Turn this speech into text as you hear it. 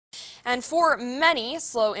And for many,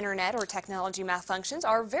 slow internet or technology malfunctions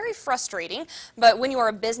are very frustrating. But when you are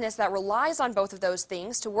a business that relies on both of those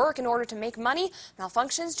things to work in order to make money,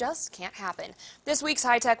 malfunctions just can't happen. This week's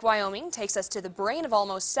High Tech Wyoming takes us to the brain of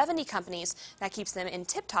almost 70 companies that keeps them in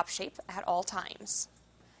tip-top shape at all times.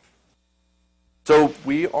 So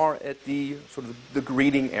we are at the sort of the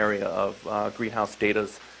greeting area of Greenhouse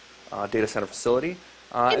Data's data center facility.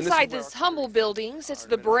 Inside this humble building sits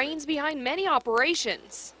the brains behind many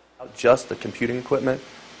operations. Just the computing equipment,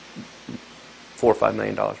 $4 or $5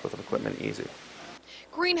 million worth of equipment, easy.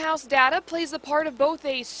 Greenhouse Data plays the part of both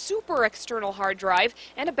a super external hard drive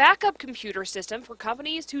and a backup computer system for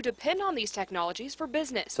companies who depend on these technologies for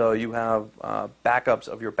business. So you have backups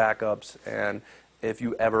of your backups, and if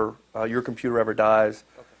you ever, your computer ever dies,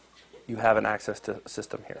 you have an access to a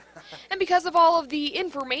system here. And because of all of the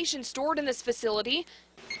information stored in this facility,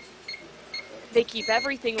 they keep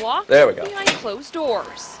everything locked behind closed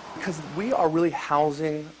doors. Because we are really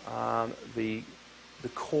housing the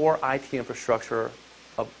core IT infrastructure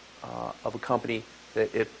of a company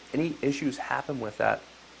that if any issues happen with that,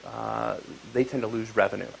 they tend to lose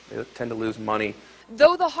revenue. They tend to lose money.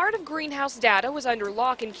 Though the heart of Greenhouse Data was under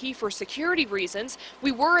lock and key for security reasons,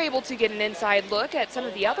 we were able to get an inside look at some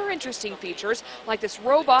of the other interesting features, like this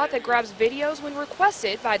robot that grabs videos when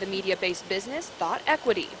requested by the media-based business Thought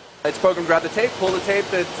Equity. It's programmed to grab the tape, pull the tape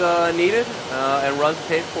that's needed, and runs the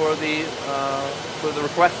tape for the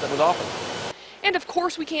request that was offered. And of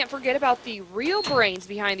course, we can't forget about the real brains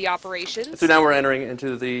behind the operations. So now we're entering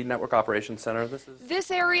into the Network Operations Center. This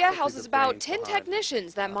area houses about 10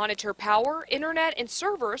 technicians that monitor power, internet, and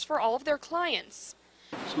servers for all of their clients.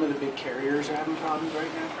 Some of the big carriers are having problems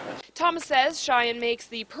right now. Thomas says Cheyenne makes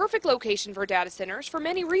the perfect location for data centers for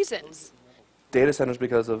many reasons. Data centers,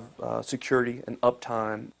 because of security and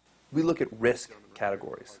uptime, we look at risk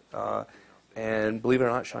categories. And believe it or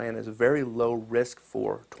not, Cheyenne is a very low risk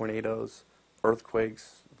for tornadoes,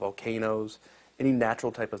 earthquakes, volcanoes, any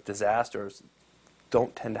natural type of disasters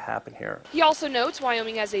don't tend to happen here. He also notes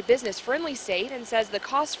Wyoming as a business-friendly state and says the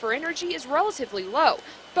cost for energy is relatively low.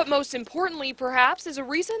 But most importantly, perhaps, is a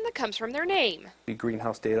reason that comes from their name.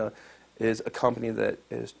 Greenhouse Data is a company that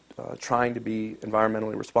is trying to be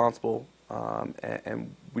environmentally responsible,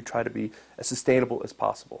 and we try to be as sustainable as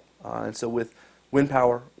possible. And so with wind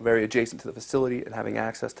power very adjacent to the facility and having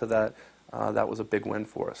access to that, that was a big win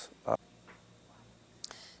for us.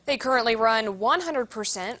 They currently run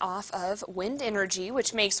 100% off of wind energy,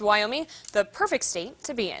 which makes Wyoming the perfect state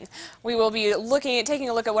to be in. We will be taking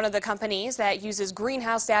a look at one of the companies that uses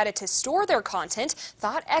Greenhouse Data to store their content,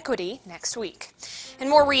 Thought Equity, next week. And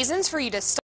more reasons for you to